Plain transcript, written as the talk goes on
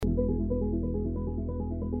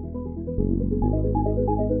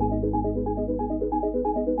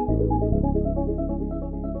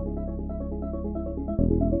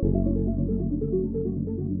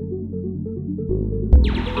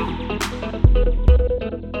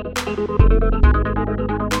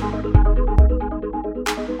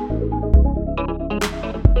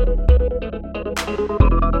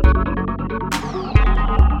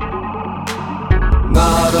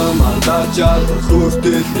Нарамандачаад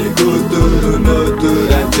хүртэл нэг өдөр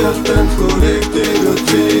өнөөдөр амжилтанд хүрэх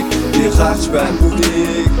өдрийг би харж байна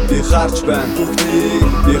бүгдийг би харж байна бүгдийг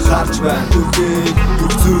би харж байна бүгдийг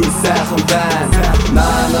бүх зүйл сайхан байна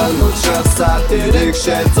нанан уучрасаа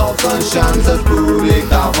тэрэгшээ зовлон шаналл бүрийг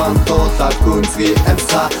даван тулаад гүнзгий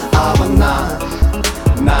амьсгаа авна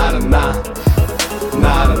нарна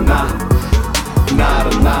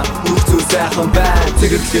бүх зүйл сайхан байна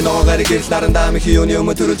Цэгэрдлэгийн ногоогаарыг гэрэл нарандаа Мекh юуны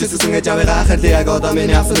өмнө төрүүлж өсгсөн ээж авыг ахарлыг яг одоо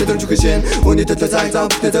миний авсан өдрөмж үхшин Үүний төлөө цаг зам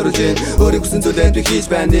бүтэн зориулж ийн Өөрийг хүсэн зүйлээ би хийж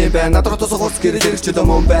байна юм байна Надруу тусах урц гэрэл хэрэгчлээ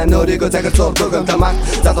мөн байна Өөрийгөө цагаар зурдаг юм тамаг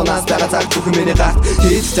Залуунаас байгаа цаг бүхэн миний гарт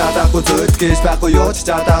Хийж чадахгүй зөөлт гэж байхгүй Юуч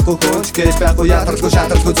чадахгүй хүнч гэж байхгүй Ядралгүй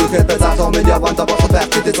шатралгүй зүрхэд бай залуу минь яванда болоход байх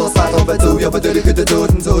Тэдээ цусаад бай зүв яваад өрийгөдөө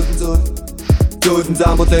зөөлөн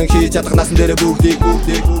зам болон хийж чадах насан дээрээ бүгдийг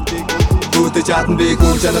Бүтэж чадна би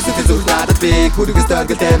хүн чанаас сэтгэл зүрх надад би Хүргээс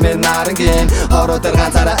дөргөлтэй минь нарангийн Хороо дээр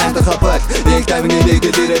ганцаараа амьдрах хапаг Нэг таймын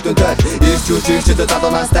нэгдэл ирээдүйн төл Ирч үчирчдээ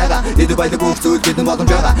залуунаас тайга Идэг баялаг бүх зүйл гэдэн боломж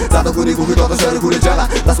байгаа Залуу хүний бүхэд одоо шойрог хүрэж байгаа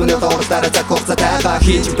Нас мөн явтаа уралдаараа цаг хугацаа тайга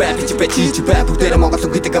Хийж бай бүгдээрээ Монгол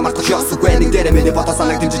үг гэдэг амартах ёсгүй Нэг дээрээ миний бодоо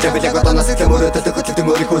санааг дэмжиж авил яг одоо нас ихлэ мөрөөдөл хөтлөг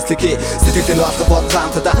мөрийг хүслэхий Сэтгэлдээ нь алхах бод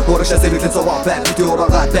хамтдаа Уурагшаа сэргэлэн цовоо бай Бид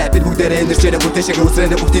ураагаад бай Бид бүгдээрээ энержээрээ бүтээшээ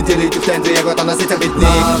үсрэнэ бүгдийн тэр идэвхтэн яг одоо нас ихлэ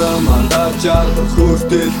бидний Чад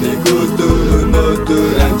хүртэл нэг өдөр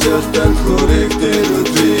өнөөдөр амжилтанд хүрэх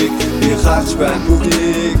өдрийг би харж байна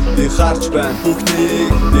бүгдийг би харж байна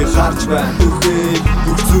бүгдийг би харж байна бүгдийг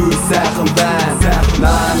бүх зүйл сайхан байна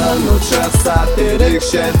нанан уучрасаа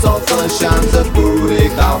тэрэгшээ зовлон шаналл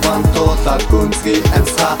бүрийг даван тулаад гүнзгий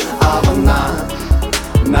амьсгаа авна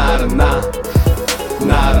нарна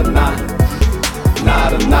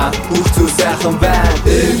бүх зүйл сайхан байна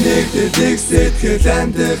Нэг сэтгэл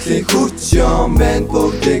амьдралын хүч юм байна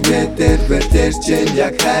бүгдийг мэдэр бэртэр чинь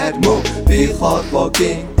яг хайр мөн би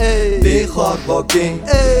хорвогийн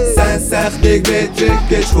сайн сайхныг мэдрэх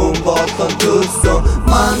гэж хүн болгон төрсөн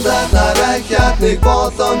мандатаараа хятныг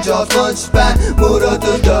боломж олгож байна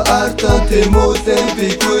мөрөөдөлдөө ойртон тэмүүлэн би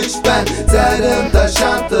гүйж байна заримдаа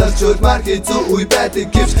шантарч үлмар хэцүү үе байдаг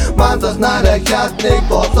гэвч мандатаараа хятныг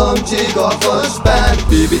боломжийг олгож байна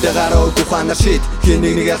бибидэ гараа ухаанаар шийд хин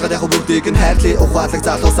нэг ялгаад яг бүгдийг нь хайрлаа ухаалаг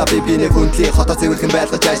залуусаа биний хүндлий хотоо цэвэрлхэн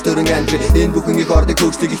байлгаж яаж дөрөн амжи энэ бүхнийг ордыг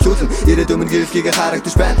хөгжлийг ихлүүлэн ирээдүйн гэрэлхийгээ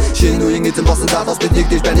харагдаж байна шинэ үеийн эзэн болсон залуус бид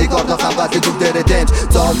нэгдэж байна нэг ордоо хамгаалах бүгдээрээ дэмж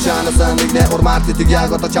зол чанасан нэг нэ урмаар дэдэг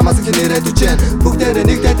яг одоо чамаас их нэрээд үчэн бүгдээрээ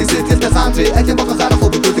нэг дэдэг сэтгэлтэй хамтрий алин болон харах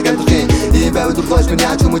бүгдүүдийг амжилтын ийм байвал дургойч минь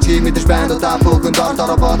яаж хүмүүжийг мэдэж байна та бүгэн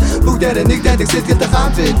дороо бүгдээрээ нэг дэдэг сэтгэлтэй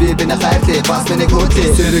хамтрий би бинэ хайрлаа бас миний хүндлий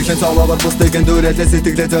сэргэлэн цаваар бусдыг дүүрэлээ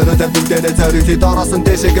сэтгэлээ зориулаад бүгдээрээ зориулъя доросон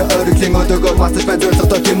дэшегээ өргөлийн өдөөгөө мартаж байна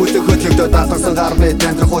зөвлөдөө тэмүүлэх хөдлөгдөө даалгасан гар мэд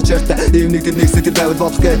амьдрах учиртай ийм нэг тэр нэг сэтгэл байвал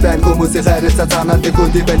болох гэж байна хүмүүсийн хайрлаа цаанаад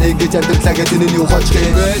гүнди байна ингэж амьдралаа гэж энэ юу хоч гээ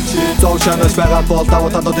зов шанаас байгаа бол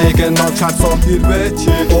давуу талуудыг нь нот чарсан ирвэч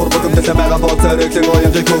урбагымдалтай байгаа бол зэрэглэн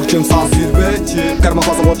ояныг хөгжим сонс ирвэч карма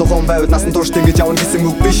хасан бодохон байвал насан турш ингэж явна гэсэн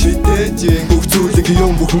үг биш идэж бүх зүйлийг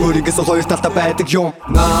юм бүхэн өөрийгөөс хоёр талтай байдаг юм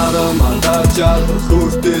нарамандачаад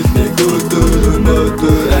хүртэл нэг өдөр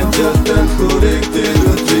өнөөдөр амжилтанд хүрэх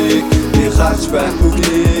өдрийг би харж байна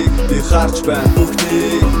бүгдийг би харж байна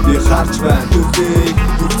бүгдийг би харж байна бүгдийг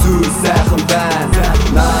бүх зүйл сайхан байна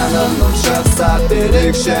нанан уучрасаа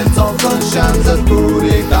тэрэгшээ зовлон шаналл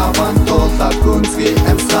бүрийг даван тулаад гүнзгий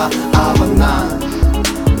амьсгаа авна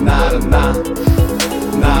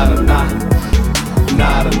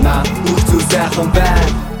нарна бүх зүйл сайхан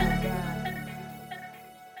байна